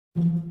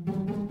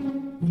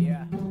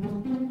Yeah.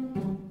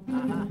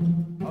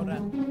 Hold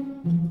up.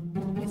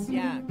 It's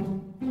Young.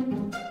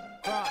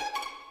 Cron.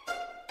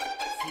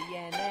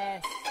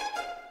 CNS.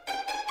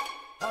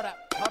 Hold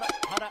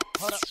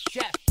up.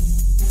 Chef.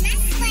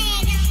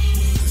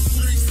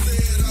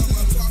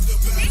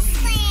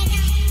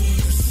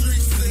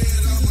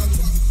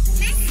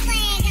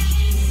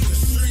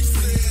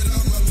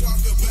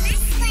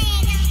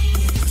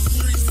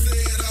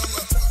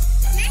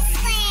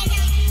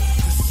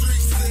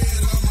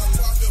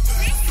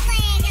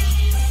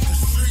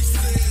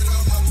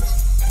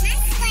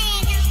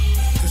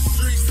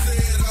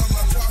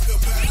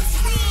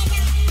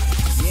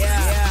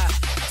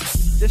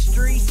 The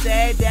street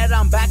said that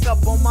I'm back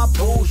up on my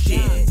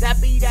bullshit.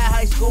 That be that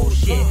high school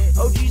shit.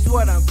 OG's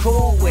what I'm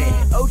cool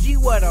with.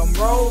 OG what I'm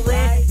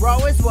rolling.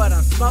 Raw is what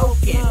I'm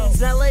smoking.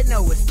 Smell it,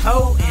 know it's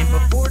potent.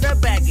 Before the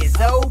bag is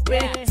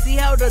open, see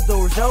how the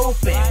door's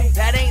open.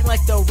 That ain't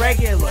like the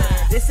regular.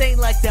 This ain't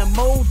like the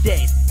mold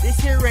days. This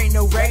here ain't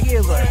no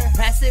regular.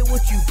 Pass it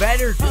what you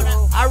better do.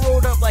 I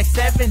rolled up like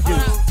 7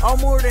 dudes. All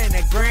more than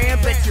a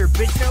gram. Bet your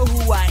bitch know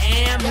who I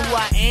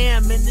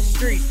am in the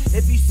street.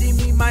 If you see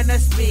me, might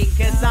not speak,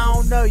 cause I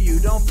don't know you.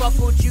 Don't fuck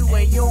with you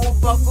and you don't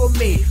fuck with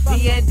me.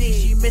 PND,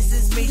 she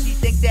misses me. She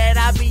think that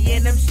I be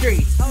in them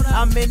streets.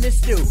 I'm in the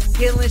stew,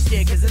 killing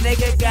shit, cause a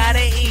nigga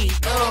gotta eat.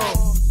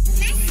 Oh.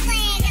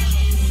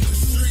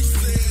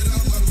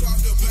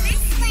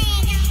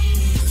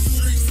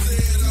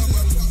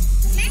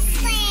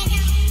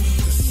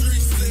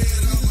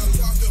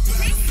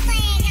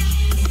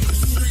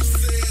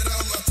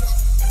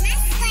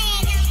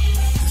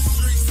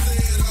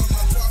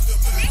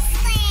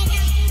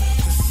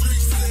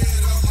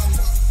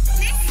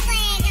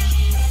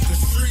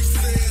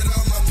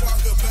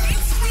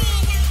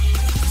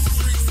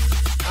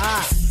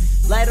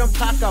 Let them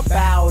talk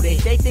about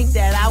it. They think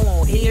that I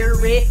won't hear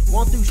it,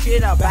 won't do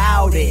shit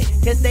about it,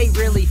 cause they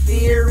really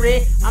fear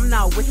it. I'm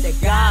not with the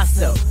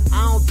gossip,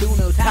 I don't do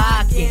no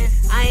talking.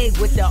 I ain't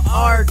with the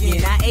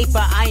arguing, I ate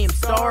but I am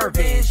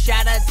starving.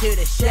 Shout out to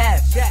the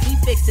chef, he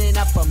fixing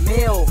up a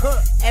meal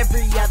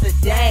every other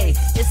day.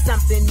 It's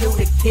something new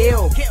to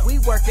kill. We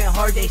working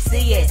hard, they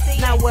see it,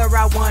 not where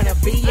I wanna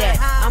be at.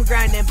 I'm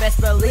grinding,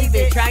 best believe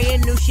it,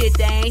 trying new shit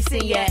they ain't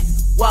seen yet.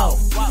 Whoa,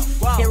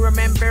 can't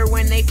remember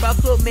when they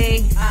fucked with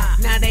me.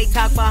 Now they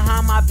talk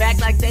behind my back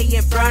like they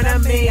in front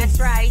of me. That's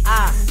right.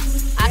 I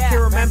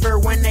can remember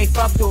when they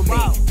fucked with me.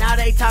 Now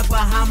they talk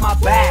behind my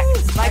back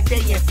like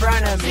they in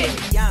front of me.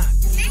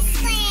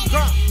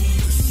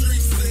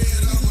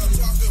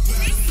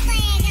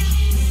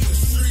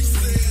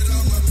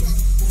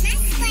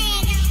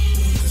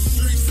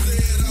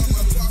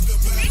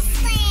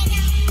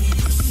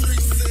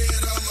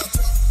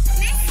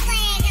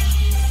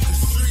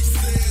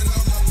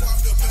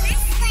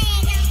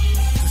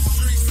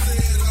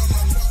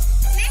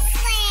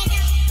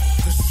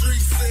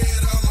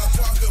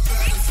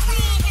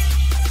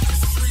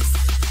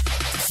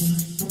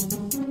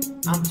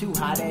 I'm too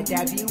hot to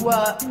dab you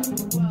up.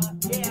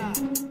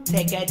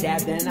 Take a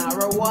dab, then I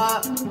roll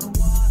up.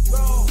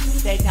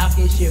 They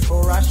talking shit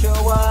before I show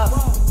up.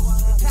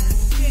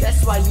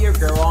 That's why your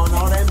girl on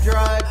all them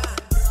drugs.